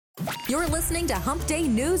You're listening to Hump Day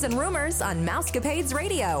News and Rumors on Mousecapades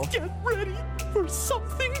Radio. Get ready for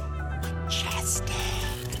something majestic.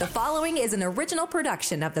 The following is an original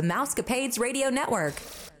production of the Mousecapades Radio Network.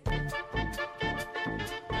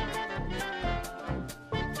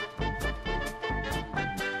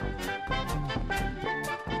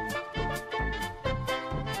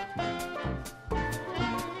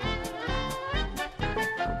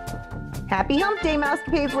 Happy Hump Day,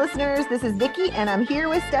 Mousecapades listeners. This is Vicki, and I'm here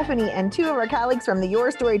with Stephanie and two of our colleagues from the Your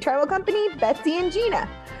Story Travel Company, Betsy and Gina.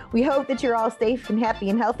 We hope that you're all safe and happy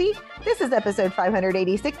and healthy. This is episode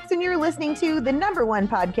 586, and you're listening to the number one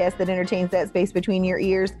podcast that entertains that space between your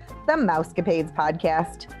ears, the Mousecapades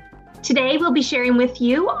podcast. Today, we'll be sharing with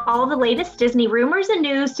you all the latest Disney rumors and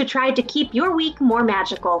news to try to keep your week more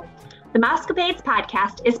magical. The Mousecapades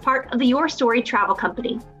podcast is part of the Your Story Travel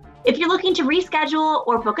Company. If you're looking to reschedule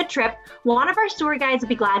or book a trip, one of our story guides will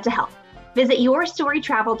be glad to help. Visit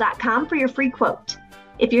yourstorytravel.com for your free quote.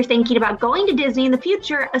 If you're thinking about going to Disney in the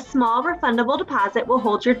future, a small refundable deposit will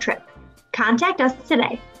hold your trip. Contact us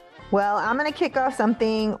today. Well, I'm going to kick off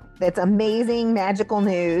something that's amazing, magical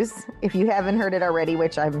news, if you haven't heard it already,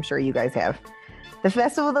 which I'm sure you guys have. The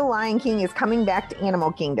Festival of the Lion King is coming back to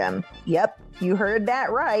Animal Kingdom. Yep, you heard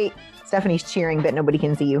that right. Stephanie's cheering, but nobody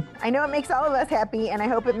can see you. I know it makes all of us happy, and I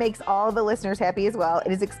hope it makes all the listeners happy as well.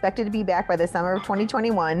 It is expected to be back by the summer of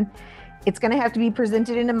 2021. It's going to have to be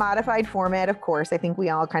presented in a modified format, of course. I think we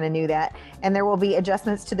all kind of knew that. And there will be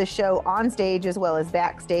adjustments to the show on stage as well as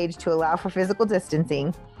backstage to allow for physical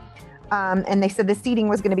distancing. And they said the seating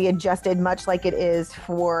was going to be adjusted much like it is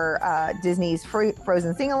for Disney's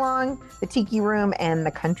Frozen Sing-Along, the Tiki Room, and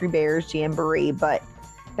the Country Bears Jamboree. But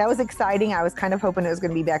that was exciting. I was kind of hoping it was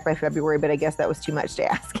going to be back by February, but I guess that was too much to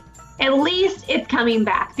ask. At least it's coming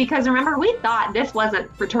back, because remember, we thought this wasn't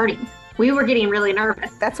returning. We were getting really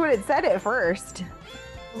nervous. That's what it said at first.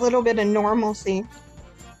 A little bit of normalcy.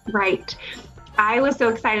 Right. I was so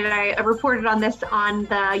excited. I reported on this on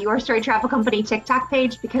the Your Story Travel Company TikTok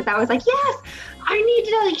page because I was like, yes, I need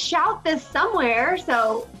to shout this somewhere.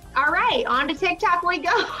 So, all right, on to TikTok we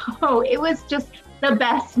go. It was just the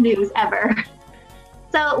best news ever.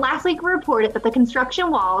 So last week we reported that the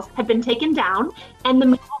construction walls had been taken down and the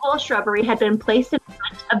movable shrubbery had been placed in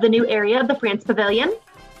front of the new area of the France Pavilion.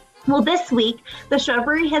 Well, this week, the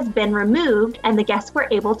shrubbery has been removed and the guests were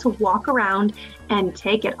able to walk around and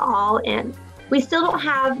take it all in. We still don't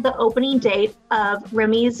have the opening date of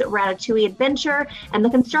Remy's Ratatouille Adventure, and the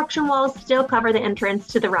construction walls still cover the entrance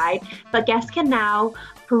to the ride, but guests can now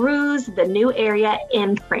peruse the new area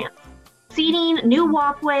in France. Seating, new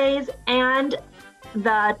walkways, and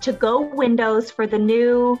the to-go windows for the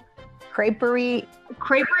new Crêperie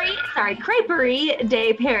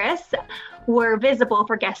de Paris were visible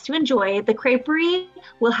for guests to enjoy. The Crêperie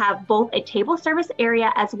will have both a table service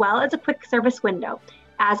area as well as a quick service window.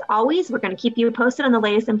 As always, we're going to keep you posted on the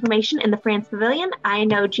latest information in the France Pavilion. I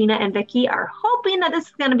know Gina and Vicki are hoping that this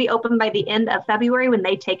is going to be open by the end of February when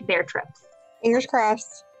they take their trips. Fingers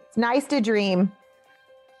crossed. It's nice to dream.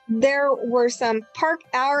 There were some park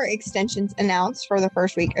hour extensions announced for the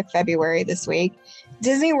first week of February this week.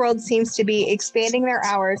 Disney World seems to be expanding their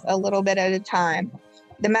hours a little bit at a time.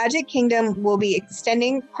 The Magic Kingdom will be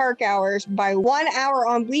extending park hours by 1 hour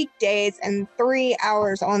on weekdays and 3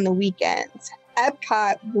 hours on the weekends.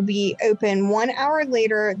 Epcot will be open 1 hour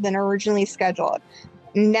later than originally scheduled,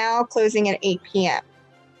 now closing at 8 p.m.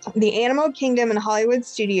 The Animal Kingdom and Hollywood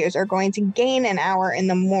Studios are going to gain an hour in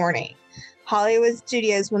the morning. Hollywood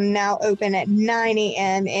Studios will now open at 9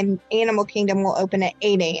 a.m. and Animal Kingdom will open at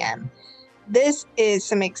 8 a.m. This is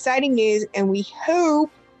some exciting news, and we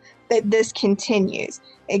hope that this continues,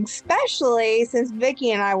 especially since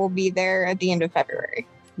Vicki and I will be there at the end of February.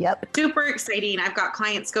 Yep. Super exciting. I've got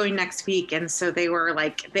clients going next week. And so they were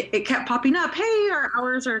like, it kept popping up. Hey, our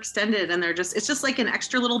hours are extended. And it's just like an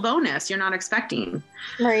extra little bonus you're not expecting.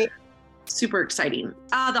 Right. Super exciting.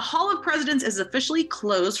 The Hall of Presidents is officially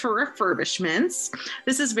closed for refurbishments.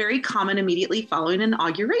 This is very common immediately following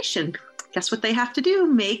inauguration. Guess what they have to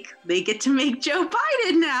do? They get to make Joe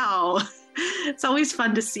Biden now. It's always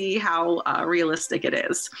fun to see how realistic it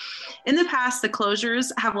is. In the past, the closures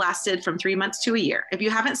have lasted from 3 months to a year. If you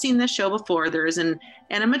haven't seen this show before, there is an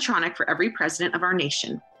animatronic for every president of our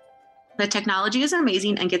nation. The technology is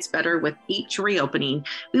amazing and gets better with each reopening.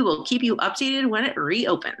 We will keep you updated when it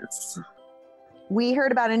reopens. We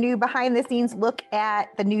heard about a new behind-the-scenes look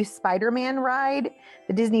at the new Spider-Man ride.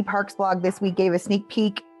 The Disney Parks blog this week gave a sneak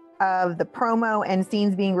peek of the promo and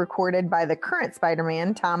scenes being recorded by the current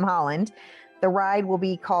Spider-Man, Tom Holland. The ride will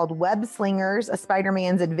be called Web Slingers, A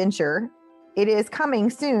Spider-Man's Adventure. It is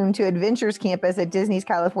coming soon to Adventures Campus at Disney's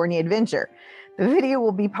California Adventure. The video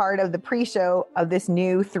will be part of the pre-show of this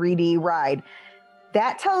new 3D ride.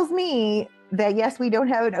 That tells me that, yes, we don't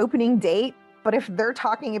have an opening date, but if they're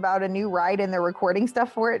talking about a new ride and they're recording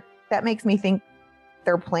stuff for it, that makes me think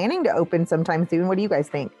they're planning to open sometime soon. What do you guys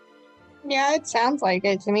think? Yeah, it sounds like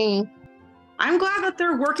it to me. I'm glad that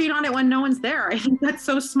they're working on it when no one's there. I think that's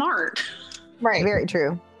so smart. Right. Very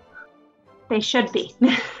true. They should be.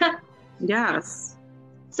 Yes.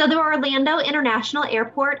 So the Orlando International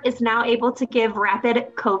Airport is now able to give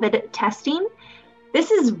rapid COVID testing.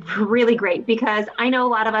 This is really great because I know a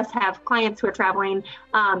lot of us have clients who are traveling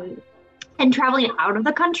and traveling out of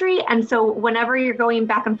the country. And so whenever you're going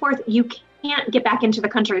back and forth, you can't get back into the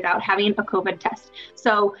country without having a COVID test.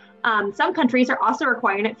 So some countries are also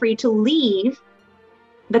requiring it for you to leave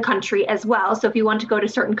the country as well. So if you want to go to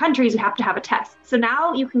certain countries, you have to have a test. So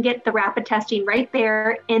now you can get the rapid testing right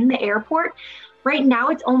there in the airport. Right now,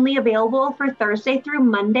 it's only available for Thursday through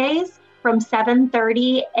Mondays from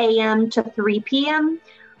 7:30 a.m. to 3 p.m.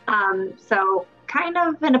 So kind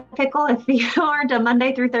of in a pickle if you aren't a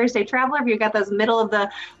Monday through Thursday traveler, if you've got those middle of the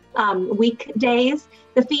weekdays.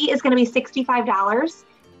 The fee is going to be $65.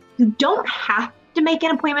 You don't have to make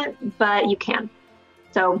an appointment, but you can.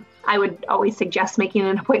 So I would always suggest making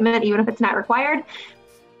an appointment, even if it's not required.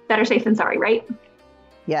 Better safe than sorry, right?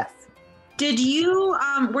 Yes. Did you,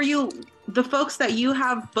 were you, the folks that you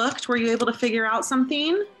have booked, were you able to figure out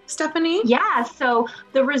something, Stephanie? Yeah. So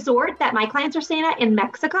the resort that my clients are staying at in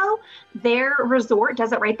Mexico, their resort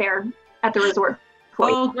does it right there at the resort.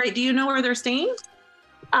 Oh, great. Do you know where they're staying?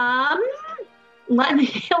 Let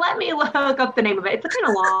me look up the name of it. It's a kind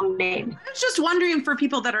of long name. I was just wondering for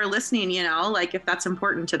people that are listening, you know, like if that's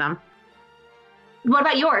important to them. What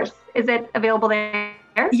about yours? Is it available there?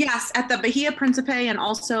 Yes, at the Bahia Principe and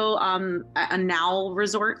also a Now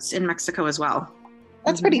resorts in Mexico as well.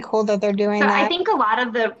 That's pretty cool that they're doing So that. I think a lot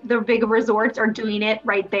of the big resorts are doing it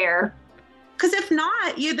right there. Because if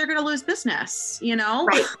not, they're going to lose business, you know?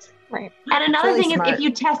 Right. Right. And another Really thing smart. is if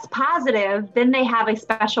you test positive, then they have a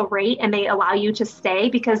special rate and they allow you to stay,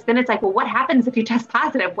 because then it's like, well, what happens if you test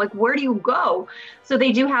positive? Like, where do you go? So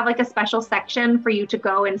they do have like a special section for you to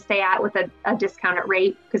go and stay at with a discounted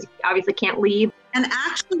rate, because you obviously can't leave. And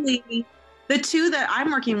actually, the two that I'm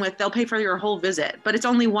working with, they'll pay for your whole visit, but it's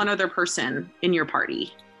only one other person in your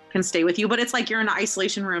party can stay with you. But it's like you're in an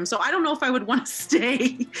isolation room. So I don't know if I would want to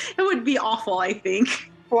stay. It would be awful, I think.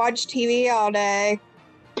 Watch TV all day.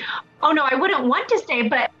 Oh no, I wouldn't want to stay,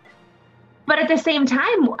 but at the same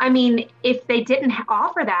time, I mean, if they didn't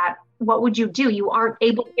offer that, what would you do? You aren't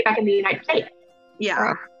able to get back in the United States. Yeah.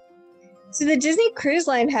 Right. So the Disney Cruise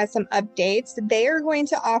Line has some updates. They are going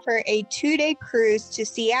to offer a 2-day cruise to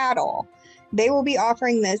Seattle. They will be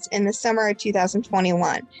offering this in the summer of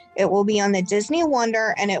 2021. It will be on the Disney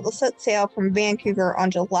Wonder, and it will set sail from Vancouver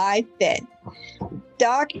on July 5th.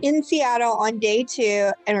 Dock in Seattle on day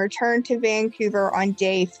 2 and return to Vancouver on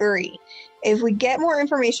day 3. If we get more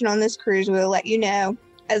information on this cruise, we will let you know,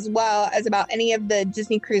 as well as about any of the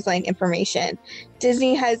Disney Cruise Line information.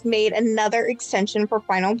 Disney has made another extension for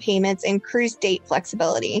final payments and cruise date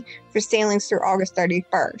flexibility for sailings through August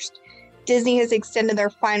 31st. Disney has extended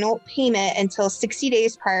their final payment until 60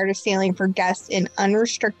 days prior to sailing for guests in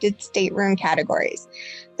unrestricted stateroom categories.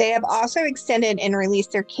 They have also extended and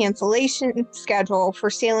released their cancellation schedule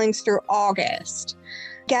for sailings through August.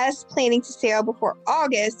 Guests planning to sail before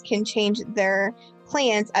August can change their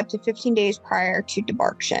plans up to 15 days prior to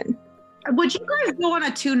debarkation. Would you guys go on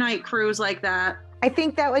a 2-night cruise like that? I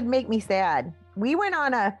think that would make me sad. We went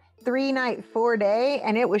on a 3-night, 4-day,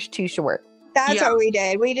 and it was too short. That's Yeah. what we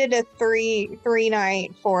did. We did a three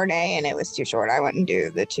night, 4-day, and it was too short. I wouldn't do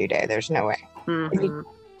the 2-day. There's no way. Mhm.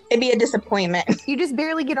 It'd be a disappointment, You just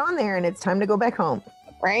barely get on there and it's time to go back home.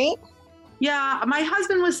 right? Yeah, my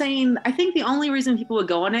husband was saying, I think the only reason people would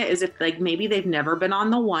go on it is if like maybe they've never been on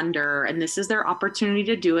the Wonder and this is their opportunity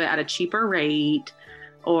to do it at a cheaper rate,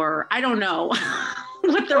 or I don't know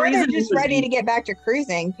what the Or they're reason just would ready be. to get back to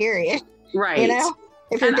cruising, period. Right. You know?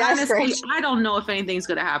 If you're And desperate. honestly, I don't know if anything's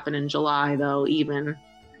going to happen in July though, even.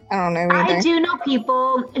 I don't know I either. do know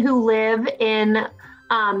people who live in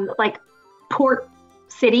like port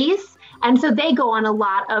cities. And so they go on a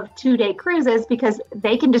lot of 2-day cruises because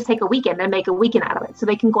they can just take a weekend and make a weekend out of it. So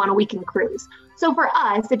they can go on a weekend cruise. So for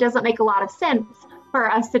us, it doesn't make a lot of sense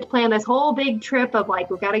for us to plan this whole big trip of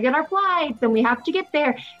like, we've got to get our flights and we have to get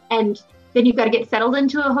there. And then you've got to get settled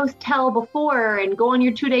into a hotel before and go on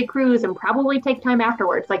your 2-day cruise and probably take time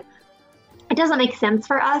afterwards. Like, it doesn't make sense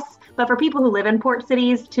for us. But for people who live in port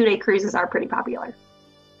cities, 2-day cruises are pretty popular.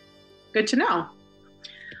 Good to know.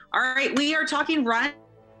 All right, we are talking Run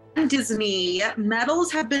Disney.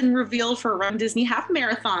 Medals have been revealed for Run Disney half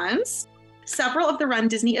marathons. Several of the Run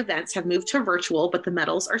Disney events have moved to virtual, but the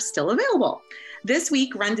medals are still available. This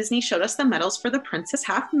week, Run Disney showed us the medals for the Princess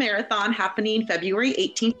Half Marathon happening February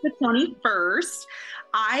 18th to 21st.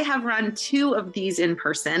 I have run 2 of these in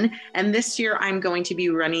person, and this year I'm going to be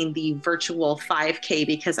running the virtual 5K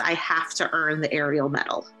because I have to earn the aerial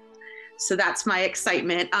medal. So that's my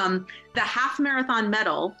excitement. The half marathon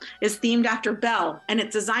medal is themed after Belle, and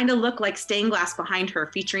it's designed to look like stained glass behind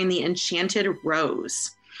her, featuring the enchanted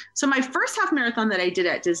rose. So my first half marathon that I did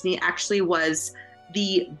at Disney actually was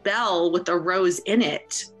the Belle with the rose in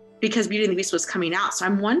it because Beauty and the Beast was coming out. So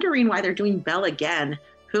I'm wondering why they're doing Belle again.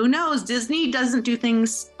 Who knows? Disney doesn't do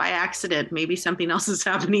things by accident. Maybe something else is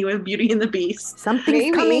happening with Beauty and the Beast.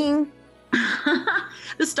 Something's coming.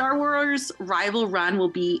 The Star Wars Rival Run will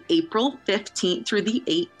be April 15th through the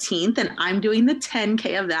 18th, and I'm doing the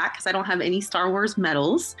 10K of that because I don't have any Star Wars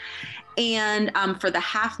medals. And for the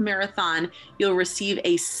half marathon, you'll receive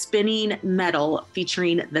a spinning medal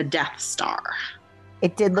featuring the Death Star.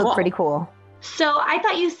 It did look pretty cool. So I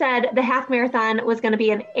thought you said the half marathon was going to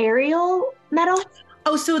be an aerial medal?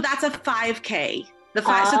 Oh, so that's a 5K. So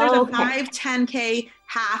there's a 5, 10K,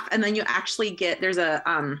 half, and then you actually get, there's a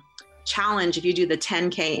challenge if you do the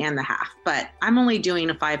 10K and the half. But I'm only doing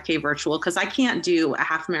a 5K virtual because I can't do a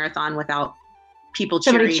half marathon without people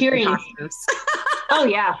cheering. Oh,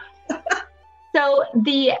 yeah. So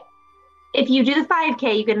if you do the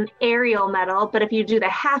 5K, you get an aerial medal, but if you do the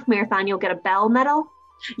half marathon, you'll get a Belle medal?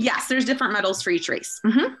 Yes, there's different medals for each race.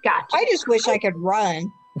 Mm-hmm. Gotcha. I just wish I could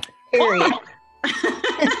run. Period.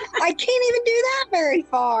 I can't even do that very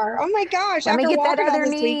far. Oh my gosh. Let me get that other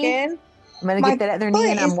this knee. weekend, I'm going to get that other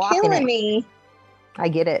knee and I'm walking killing it. me. I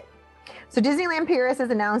get it. So Disneyland Paris has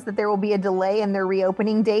announced that there will be a delay in their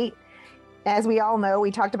reopening date. As we all know, we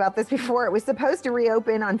talked about this before. It was supposed to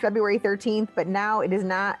reopen on February 13th, but now it is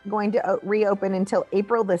not going to reopen until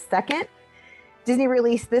April the 2nd. Disney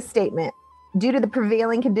released this statement. Due to the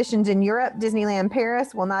prevailing conditions in Europe, Disneyland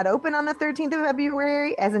Paris will not open on the 13th of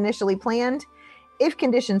February as initially planned. If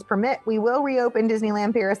conditions permit, we will reopen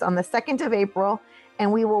Disneyland Paris on the 2nd of April,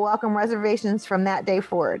 and we will welcome reservations from that day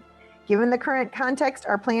forward. Given the current context,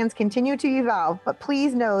 our plans continue to evolve, but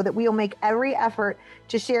please know that we will make every effort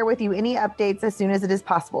to share with you any updates as soon as it is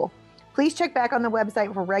possible. Please check back on the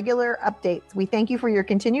website for regular updates. We thank you for your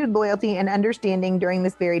continued loyalty and understanding during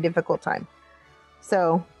this very difficult time.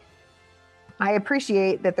 So I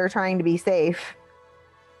appreciate that they're trying to be safe.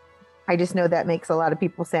 I just know that makes a lot of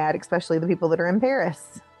people sad, especially the people that are in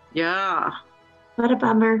Paris. Yeah. What a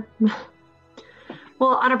bummer.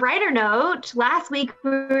 Well, on a brighter note, last week we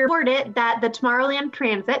reported that the Tomorrowland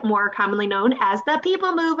Transit, more commonly known as the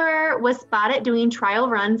People Mover, was spotted doing trial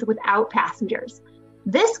runs without passengers.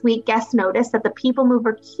 This week, guests noticed that the People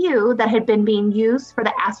Mover queue that had been being used for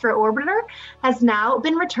the Astro Orbiter has now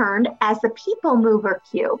been returned as the People Mover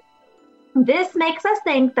queue. This makes us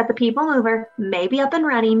think that the People Mover may be up and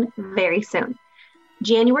running very soon.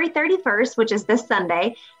 January 31st, which is this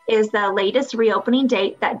Sunday, is the latest reopening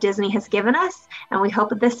date that Disney has given us, and we hope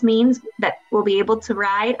that this means that we'll be able to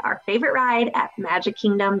ride our favorite ride at Magic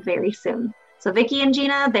Kingdom very soon. So Vicky and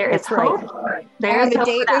Gina, there is hope. There's a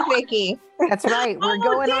date with Vicky. That's right. We're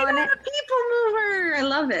going on it. People Mover. I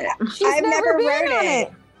love it. I've never rode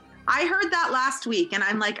it. I heard that last week, and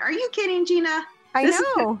I'm like, are you kidding, Gina? I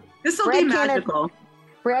know. This will be magical.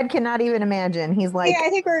 Brad cannot even imagine. He's like, yeah, I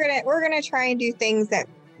think we're gonna try and do things that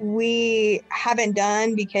we haven't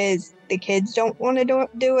done because the kids don't want to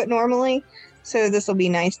do it normally. So this will be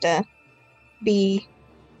nice to be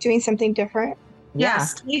doing something different.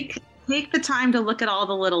 Yes, take the time to look at all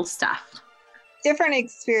the little stuff. Different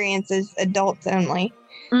experiences, adults only.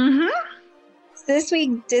 Mm-hmm. This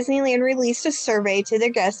week, Disneyland released a survey to their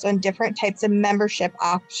guests on different types of membership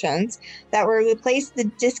options that will replace the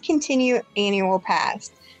discontinued annual pass.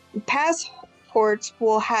 Passports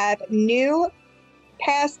will have new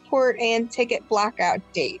passport and ticket blackout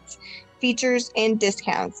dates, features, and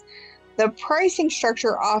discounts. The pricing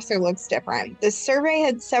structure also looks different. The survey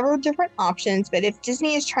had several different options, but if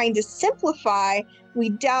Disney is trying to simplify, we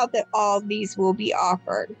doubt that all of these will be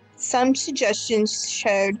offered. Some suggestions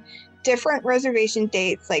showed different reservation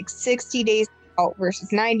dates like 60 days out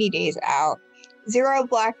versus 90 days out, 0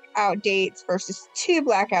 blackout dates versus 2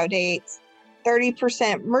 blackout dates,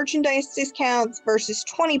 30% merchandise discounts versus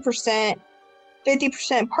 20%,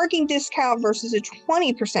 50% parking discount versus a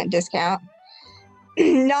 20% discount,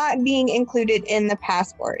 not being included in the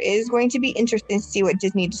passport. It is going to be interesting to see what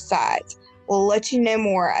Disney decides. We'll let you know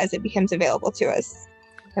more as it becomes available to us.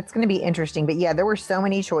 That's going to be interesting. But yeah, there were so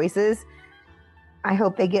many choices. I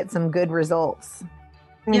hope they get some good results.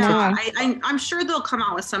 Yeah, I'm sure they'll come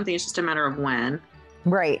out with something. It's just a matter of when.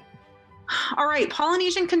 Right. All right,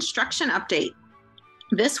 Polynesian construction update.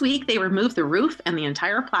 This week, they removed the roof and the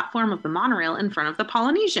entire platform of the monorail in front of the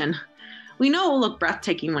Polynesian. We know it will look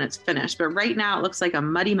breathtaking when it's finished, but right now it looks like a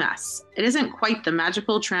muddy mess. It isn't quite the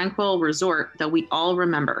magical, tranquil resort that we all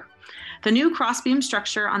remember. The new crossbeam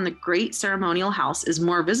structure on the Great Ceremonial House is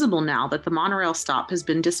more visible now that the monorail stop has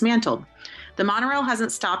been dismantled. The monorail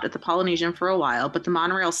hasn't stopped at the Polynesian for a while, but the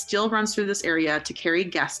monorail still runs through this area to carry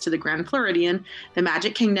guests to the Grand Floridian, the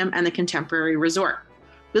Magic Kingdom, and the Contemporary Resort.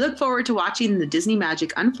 We look forward to watching the Disney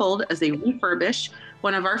magic unfold as they refurbish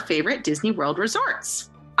one of our favorite Disney World resorts.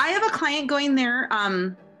 I have a client going there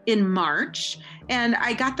in March, and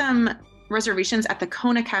I got them reservations at the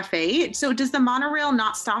Kona Cafe. So does the monorail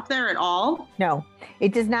not stop there at all? No,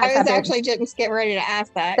 it does not. I was actually just getting ready to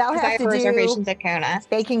ask that. They'll because have I have to do- reservations at Kona.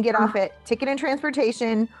 They can get off at Ticket and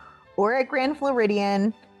Transportation or at Grand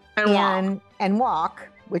Floridian and walk,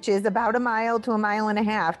 which is about 1 mile to 1.5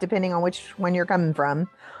 miles, depending on which one you're coming from.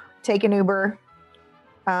 Take an Uber,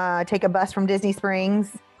 take a bus from Disney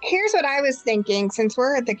Springs. Here's what I was thinking. Since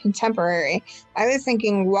we're at the Contemporary, I was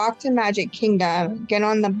thinking walk to Magic Kingdom, get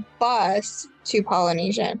on the bus to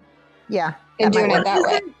Polynesian. Yeah. And that might doing it work. that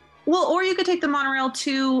way. Well, or you could take the monorail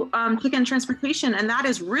to Ticket and Transportation, and that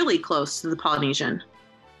is really close to the Polynesian.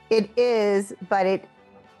 It is, but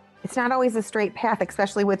it's not always a straight path,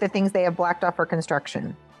 especially with the things they have blocked off for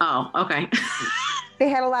construction. Oh, okay. They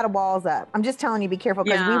had a lot of walls up. I'm just telling you, be careful,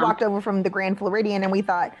 because we Yeah. walked over from the Grand Floridian and we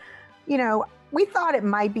thought, we thought it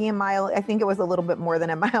might be 1 mile. I think it was a little bit more than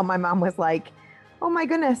 1 mile. My mom was like, oh my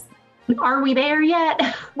goodness. Are we there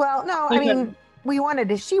yet? Well, no, I mean,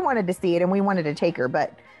 she wanted to see it and we wanted to take her,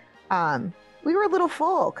 but we were a little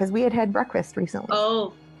full because we had breakfast recently.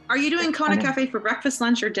 Oh, are you doing Kona Cafe for breakfast,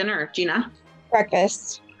 lunch, or dinner, Gina?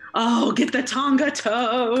 Breakfast. Oh, get the Tonga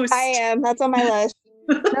toast. I am. That's on my list.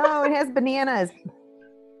 No, it has bananas.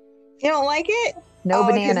 You don't like it? No Oh,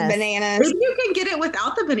 it's just bananas. bananas. Maybe you can get it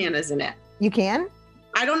without the bananas in it. You can?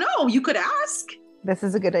 I don't know. You could ask. This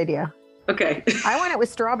is a good idea. Okay. I want it with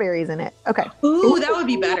strawberries in it. Okay. Ooh, that would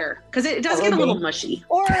be better because it does That get a would little be. mushy.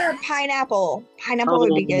 Or pineapple. Pineapple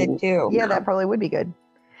would be good too. Yeah, that probably would be good.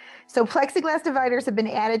 So plexiglass dividers have been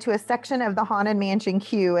added to a section of the Haunted Mansion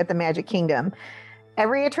queue at the Magic Kingdom.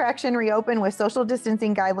 Every attraction reopened with social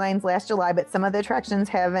distancing guidelines last July, but some of the attractions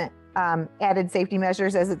haven't added safety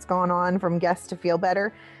measures as it's gone on from guests to feel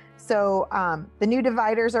better. So the new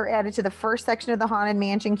dividers are added to the first section of the Haunted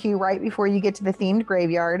Mansion queue right before you get to the themed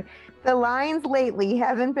graveyard. The lines lately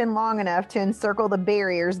haven't been long enough to encircle the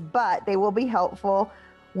barriers, but they will be helpful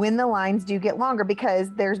when the lines do get longer, because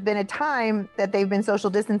there's been a time that they've been social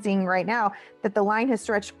distancing right now that the line has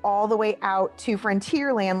stretched all the way out to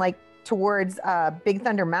Frontierland, like towards Big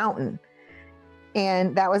Thunder Mountain.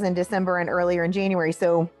 And that was in December and earlier in January.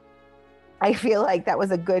 So I feel like that was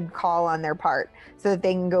a good call on their part so that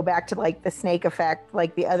they can go back to like the snake effect,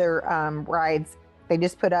 like the other rides. They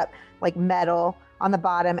just put up like metal on the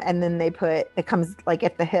bottom, and then it comes like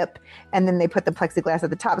at the hip, and then they put the plexiglass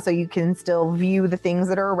at the top so you can still view the things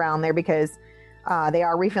that are around there, because they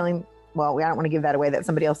are refilling. Well, I don't want to give that away. That's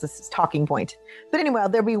somebody else's talking point. But anyway,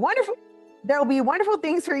 there'll be wonderful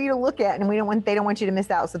things for you to look at, and they don't want you to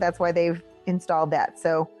miss out. So that's why they've installed that.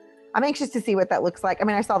 So I'm anxious to see what that looks like. I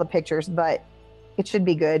mean, I saw the pictures, but it should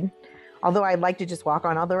be good. Although I'd like to just walk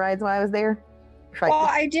on all the rides while I was there. Well,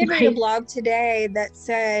 I did read a blog today that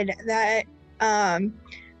said that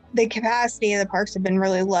the capacity of the parks have been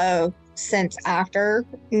really low since after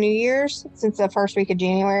New Year's, since the first week of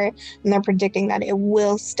January, and they're predicting that it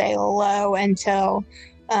will stay low until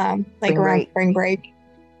around spring break.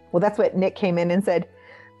 Well, that's what Nick came in and said.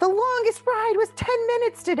 The longest ride was 10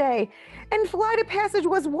 minutes today, and Flight of Passage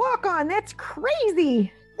was walk on. That's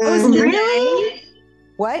crazy. Really?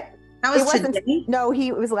 What? That was It wasn't- today? No,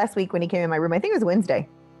 it was last week when he came in my room. I think it was Wednesday.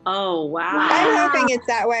 Oh, wow. I'm hoping it's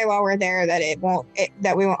that way while we're there, that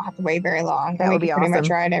that we won't have to wait very long. That and would we be can pretty much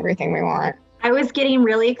awesome. ride everything we want. I was getting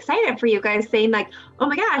really excited for you guys saying like, oh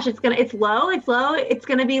my gosh, it's low, it's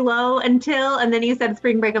gonna be low until, and then you said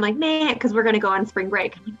spring break. I'm like, man, because we're gonna go on spring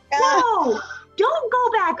break. I'm like, no, don't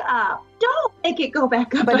go back up. Don't make it go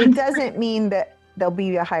back up. But it doesn't mean that there'll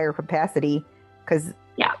be a higher capacity, because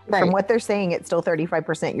from what they're saying, it's still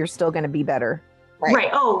 35%. You're still going to be better. Right.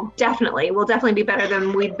 Oh, definitely. We'll definitely be better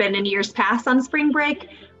than we've been in years past on spring break.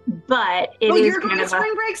 But it is you're kind going of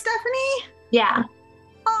spring break, Stephanie? Yeah.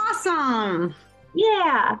 Awesome.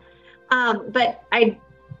 Yeah. But I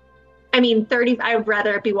mean, 30, I'd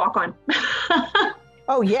rather it be walk on.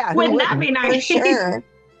 Oh, yeah. Wouldn't that be nice? For sure.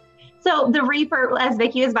 So as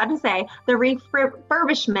Vicki was about to say, the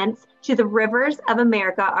refurbishments to the Rivers of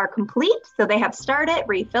America are complete. So they have started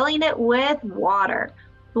refilling it with water.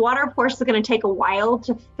 The water, of course, is going to take a while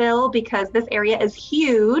to fill because this area is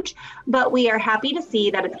huge, but we are happy to see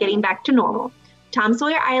that it's getting back to normal. Tom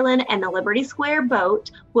Sawyer Island and the Liberty Square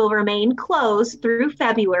boat will remain closed through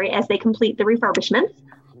February as they complete the refurbishments.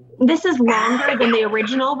 This is longer than the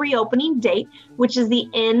original reopening date, which is the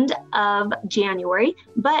end of January,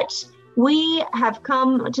 but we have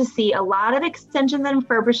come to see a lot of extensions and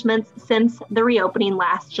refurbishments since the reopening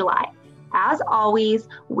last July. As always,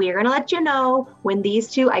 we're going to let you know when these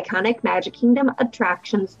two iconic Magic Kingdom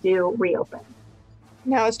attractions do reopen.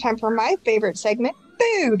 Now it's time for my favorite segment,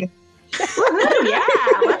 food. Woohoo, yeah,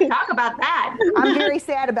 let's talk about that. I'm very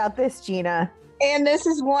sad about this, Gina. And this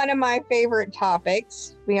is one of my favorite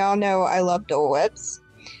topics. We all know I love Dole Whips.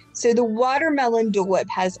 So the watermelon Dole Whip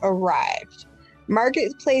has arrived.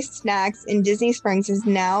 Marketplace Snacks in Disney Springs is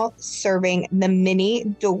now serving the mini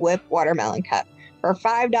Dole Whip watermelon cup for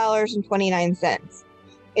 $5.29.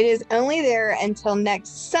 It is only there until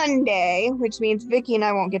next Sunday, which means Vicky and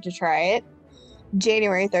I won't get to try it,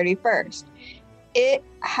 January 31st. It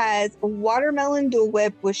has watermelon Dole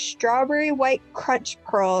Whip with strawberry white crunch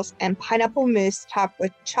pearls and pineapple mousse topped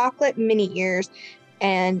with chocolate mini ears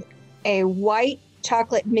and a white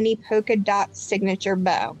chocolate mini polka dot signature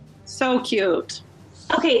bow. So cute.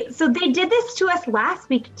 Okay, so they did this to us last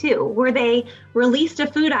week too, where they released a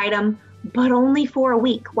food item, but only for a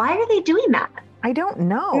week. Why are they doing that? I don't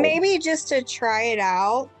know. Maybe just to try it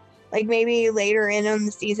out, like maybe later in on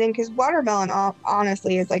the season, because watermelon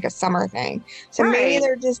honestly is like a summer thing. So maybe Right.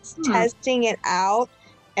 they're just testing it out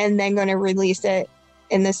and then going to release it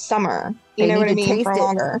in the summer. You know what I mean? For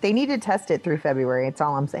longer. They need to test it through February. That's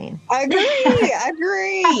all I'm saying. I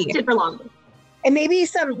agree. Tested for longer. And maybe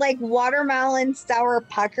some like watermelon sour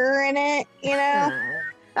pucker in it, you know?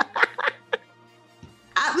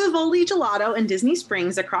 At Vivoli Gelato in Disney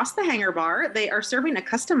Springs, across the hangar bar, they are serving a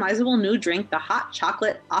customizable new drink, the hot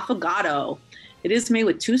chocolate affogato. It is made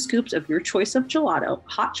with 2 scoops of your choice of gelato,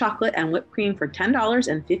 hot chocolate, and whipped cream for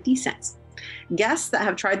 $10.50. Guests that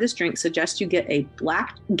have tried this drink suggest you get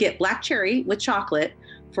black cherry with chocolate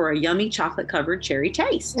for a yummy chocolate-covered cherry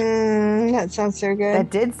taste. That sounds so good. That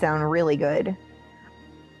did sound really good.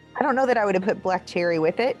 I don't know that I would have put black cherry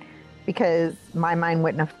with it because my mind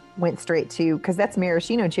wouldn't have went straight to, because that's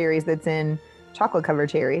maraschino cherries that's in chocolate covered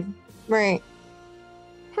cherries. Right.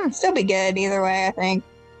 Still be good either way, I think.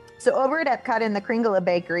 So over at Epcot in the Kringla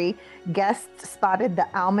Bakery, guests spotted the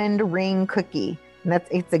almond ring cookie. And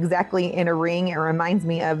it's exactly in a ring. It reminds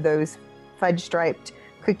me of those fudge striped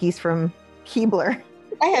cookies from Keebler.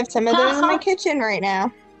 I have some of those in my kitchen right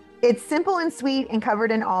now. It's simple and sweet and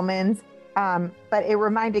covered in almonds, but it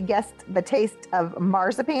reminded guests the taste of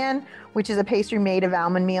marzipan, which is a pastry made of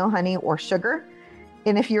almond meal, honey, or sugar.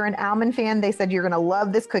 And if you're an almond fan, they said you're going to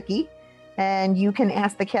love this cookie. And you can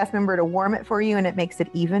ask the cast member to warm it for you, and it makes it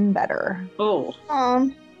even better. Oh.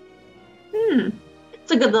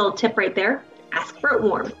 It's a good little tip right there. Ask for it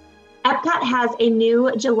warm. Epcot has a new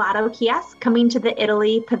gelato kiosk coming to the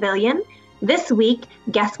Italy Pavilion. This week,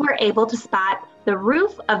 guests were able to spot the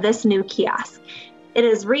roof of this new kiosk. It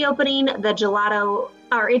is reopening the gelato,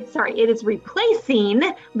 it is replacing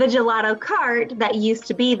the gelato cart that used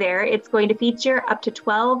to be there. It's going to feature up to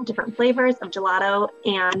 12 different flavors of gelato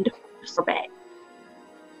and sorbet.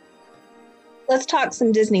 Let's talk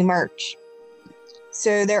some Disney merch.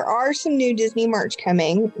 So there are some new Disney merch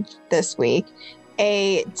coming this week.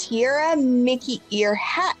 A Tiara Mickey ear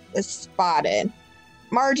hat was spotted.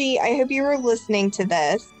 Margie, I hope you were listening to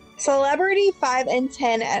this. Celebrity 5 and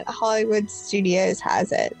 10 at Hollywood Studios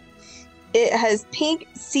has it. It has pink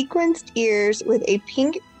sequenced ears with a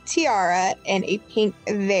pink tiara and a pink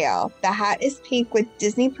veil. The hat is pink with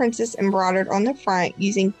Disney Princess embroidered on the front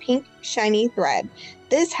using pink shiny thread.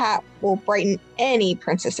 This hat will brighten any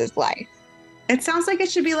princess's life. It sounds like it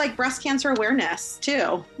should be like breast cancer awareness,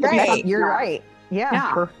 too. Right. You're right.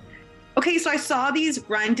 Yeah. Okay, so I saw these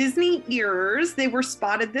Run Disney ears. They were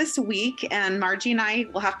spotted this week, and Margie and I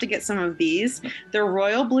will have to get some of these. They're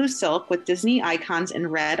royal blue silk with Disney icons in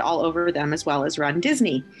red all over them, as well as Run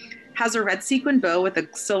Disney. Has a red sequin bow with a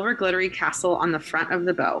silver glittery castle on the front of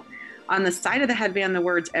the bow. On the side of the headband, the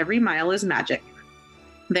words, "Every mile is magic."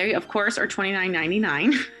 They, of course, are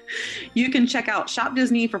 $29.99. You can check out Shop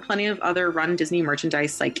Disney for plenty of other Run Disney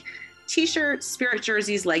merchandise like t-shirts, spirit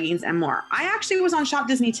jerseys, leggings, and more. I actually was on Shop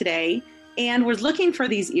Disney today and was looking for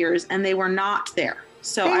these ears, and they were not there.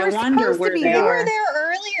 So I wonder where they They are. were there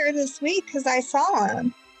earlier this week because I saw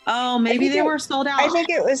them. Oh, maybe they were sold out. I think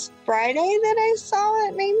it was Friday that I saw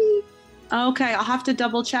it, maybe. Okay, I'll have to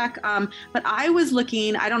double check. But I was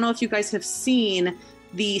looking, I don't know if you guys have seen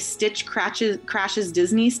the Stitch Crashes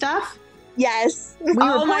Disney stuff. Yes. We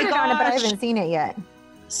Oh my reported on it, but I gosh. haven't seen it yet.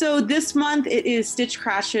 So this month it is Stitch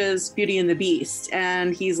Crash's Beauty and the Beast,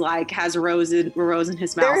 and he's like has a rose in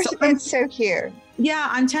his mouth. It's so cute. Yeah,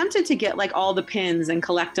 I'm tempted to get like all the pins and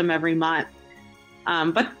collect them every month.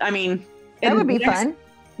 But I mean, That would be fun.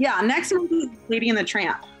 Yeah, next month is Lady and the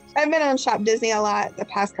Tramp. I've been on Shop Disney a lot the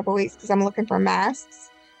past couple weeks because I'm looking for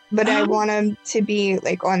masks, but I want them to be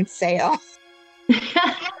like on sale.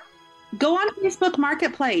 Go on Facebook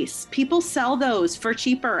Marketplace. People sell those for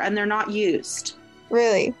cheaper and they're not used.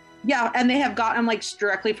 Really? Yeah, and they have gotten like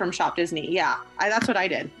directly from Shop Disney. Yeah, that's what I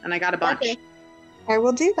did, and I got a bunch. Okay. I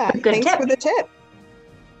will do that. Good Thanks tip. for the tip.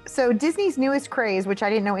 So Disney's newest craze, which I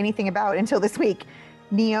didn't know anything about until this week,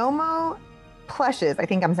 Neomo plushes, I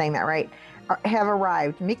think I'm saying that right, have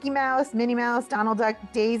arrived. Mickey Mouse, Minnie Mouse, Donald Duck,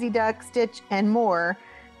 Daisy Duck, Stitch, and more.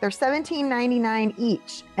 They're $17.99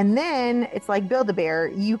 each. And then it's like Build-A-Bear.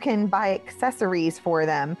 You can buy accessories for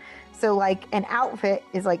them. So like an outfit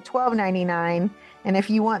is like $12.99. And if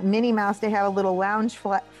you want Minnie Mouse to have a little lounge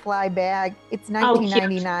fly bag, it's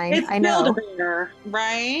 $19.99. It's I know. Build-A-Bear,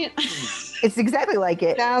 right? It's exactly like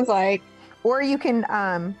it. Sounds like. Or you can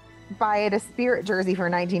buy it a Spirit jersey for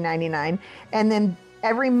 $19.99. And then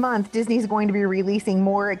every month, Disney's going to be releasing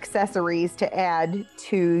more accessories to add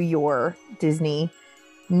to your Disney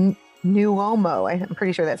Nuomo. I'm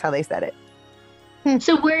pretty sure that's how they said it.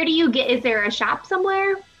 So where do you get, is there a shop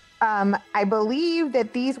somewhere? I believe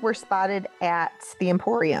that these were spotted at the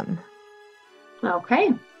Emporium.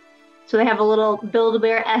 Okay. So they have a little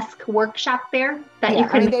Build-A-Bear-esque workshop there that you I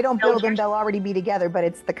can mean, they don't build your- them. They'll already be together, but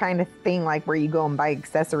it's the kind of thing like where you go and buy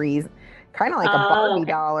accessories, kind of like a Barbie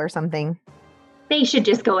doll or something. They should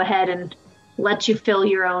just go ahead and let you fill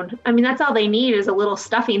your own. I mean, that's all they need is a little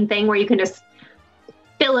stuffing thing where you can just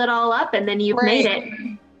fill it all up and then you've made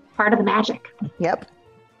it part of the magic. Yep.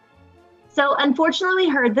 So unfortunately, we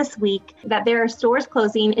heard this week that there are stores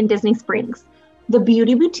closing in Disney Springs. The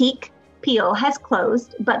beauty boutique, Peel, has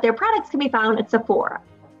closed, but their products can be found at Sephora.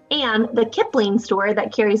 And the Kipling store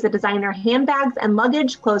that carries the designer handbags and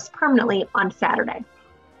luggage closed permanently on Saturday.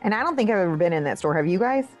 And I don't think I've ever been in that store. Have you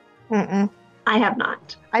guys? Mm-mm. I have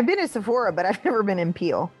not. I've been at Sephora, but I've never been in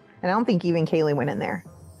Peel. And I don't think even Kaylee went in there.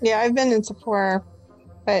 Yeah, I've been in Sephora,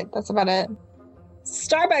 but that's about it.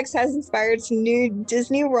 Starbucks has inspired some new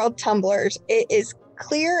Disney World tumblers. It is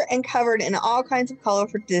clear and covered in all kinds of color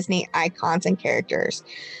for Disney icons and characters.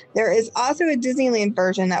 There is also a Disneyland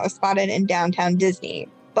version that was spotted in downtown Disney.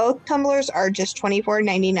 Both tumblers are just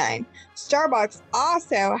 $24.99. Starbucks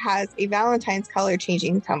also has a Valentine's color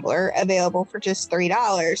changing tumbler available for just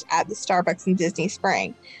 $3 at the Starbucks in Disney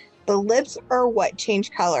Spring. The lips are what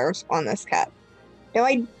change colors on this cup. Now,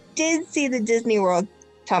 I did see the Disney World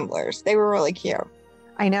tumblers. They were really cute.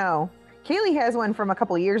 I know. Kaylee has one from a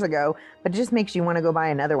couple years ago, but it just makes you want to go buy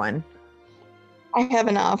another one. I have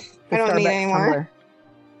enough. The I don't need Starbucks any more. tumbler.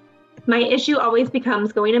 My issue always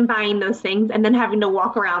becomes going and buying those things and then having to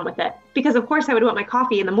walk around with it. Because of course I would want my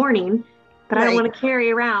coffee in the morning, but I don't Right. want to carry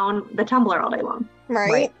around the tumbler all day long.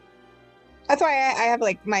 Right. That's why I have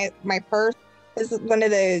like my purse is one of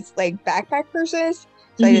those like backpack purses.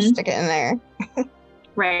 So I just stick it in there.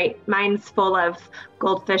 Right. Mine's full of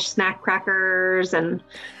goldfish snack crackers and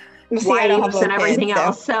See, I don't have wipes and little everything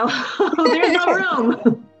kids, so- else. So there's no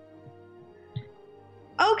room.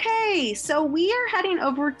 Okay, so we are heading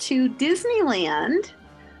over to Disneyland,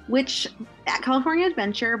 which at California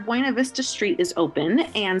Adventure, Buena Vista Street is open,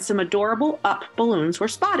 and some adorable up balloons were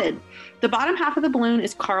spotted. The bottom half of the balloon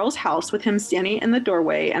is Carl's house with him standing in the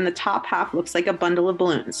doorway, and the top half looks like a bundle of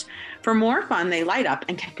balloons. For more fun, they light up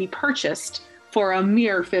and can be purchased for a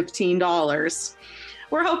mere $15.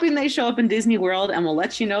 We're hoping they show up in Disney World, and we'll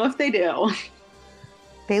let you know if they do.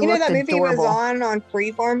 They You know looked that movie adorable. was on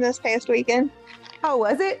Freeform this past weekend? Oh,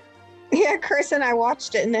 was it? Yeah, Chris and I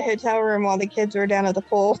watched it in the hotel room while the kids were down at the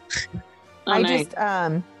pool. Oh, I nice. just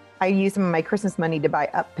I used some of my Christmas money to buy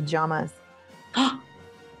up pajamas.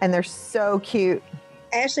 And they're so cute.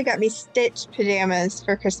 Ashley got me Stitch pajamas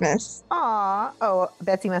for Christmas. Aw. Oh,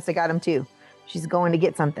 Betsy must have got them too. She's going to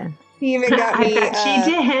get something. He even got I me bet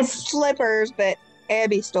she did. slippers, but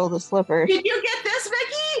Abby stole the slippers. Did you get this,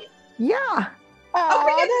 Vicky? Yeah. Oh,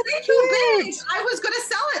 Okay, that's it's too big. cute. I was going to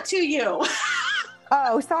sell it to you.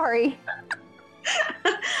 Oh, sorry.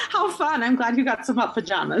 How fun. I'm glad you got some up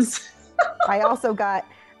pajamas. I also got,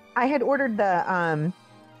 I had ordered the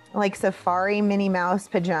like safari Minnie Mouse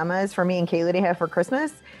pajamas for me and Kaylee to have for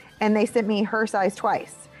Christmas. And they sent me her size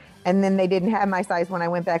twice. And then they didn't have my size when I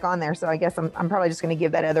went back on there. So I guess I'm probably just going to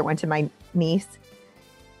give that other one to my niece.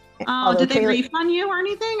 Oh, Although did they Kaylee- refund you or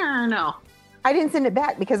anything, or no? I didn't send it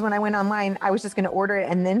back because when I went online, I was just going to order it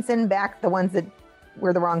and then send back the ones that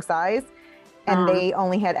were the wrong size. And they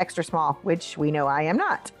only had extra small, which we know I am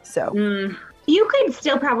not. So you could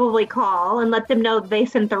still probably call and let them know they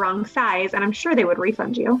sent the wrong size, and I'm sure they would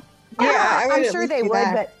refund you. Yeah, I'm sure they would,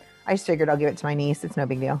 but I just figured I'll give it to my niece. It's no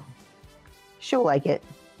big deal. She'll like it.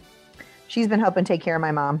 She's been helping take care of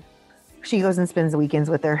my mom. She goes and spends the weekends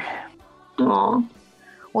with her. Aw.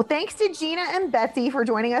 Well, thanks to Gina and Betsy for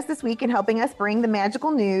joining us this week and helping us bring the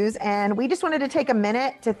magical news. And we just wanted to take a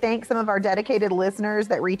minute to thank some of our dedicated listeners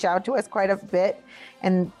that reach out to us quite a bit.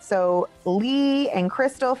 And so Lee and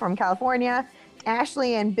Crystal from California,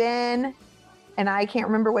 Ashley and Ben, and I can't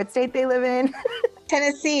remember what state they live in.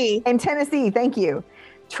 Tennessee. In Tennessee, thank you.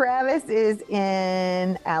 Travis is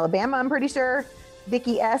in Alabama, I'm pretty sure.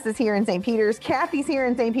 Vicki S. is here in St. Peters. Kathy's here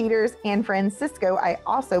in St. Peters. And Francisco, I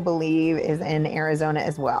also believe, is in Arizona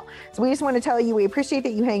as well. So we just want to tell you we appreciate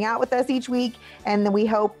that you hang out with us each week. And then we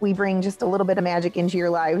hope we bring just a little bit of magic into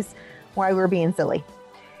your lives while we're being silly.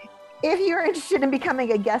 If you're interested in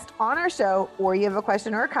becoming a guest on our show, or you have a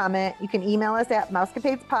question or a comment, you can email us at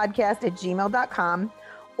mousecapadespodcast@gmail.com.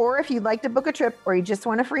 Or if you'd like to book a trip or you just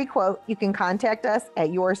want a free quote, you can contact us at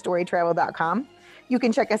yourstorytravel.com. You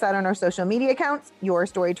can check us out on our social media accounts,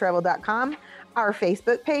 yourstorytravel.com, our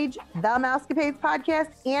Facebook page, The Mousecapades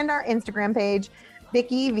Podcast, and our Instagram page,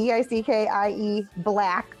 Vickie, VICKIE,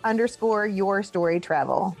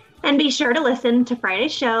 _yourstorytravel. And be sure to listen to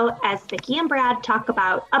Friday's show as Vicki and Brad talk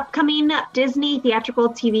about upcoming Disney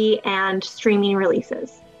theatrical TV and streaming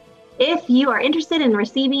releases. If you are interested in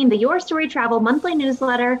receiving the Your Story Travel monthly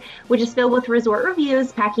newsletter, which is filled with resort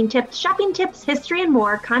reviews, packing tips, shopping tips, history, and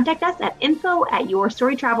more, contact us at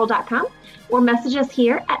info@yourstorytravel.com or message us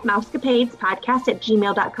here at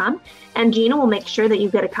mousecapadespodcast@gmail.com, and Gina will make sure that you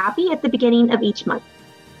get a copy at the beginning of each month.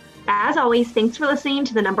 As always, thanks for listening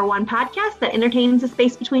to the #1 podcast that entertains the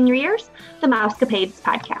space between your ears, the Mousecapades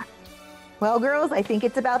Podcast. Well, girls, I think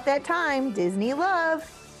it's about that time. Disney love.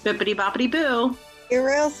 Bippity boppity boo. See you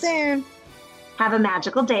real soon. Have a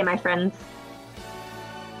magical day, my friends.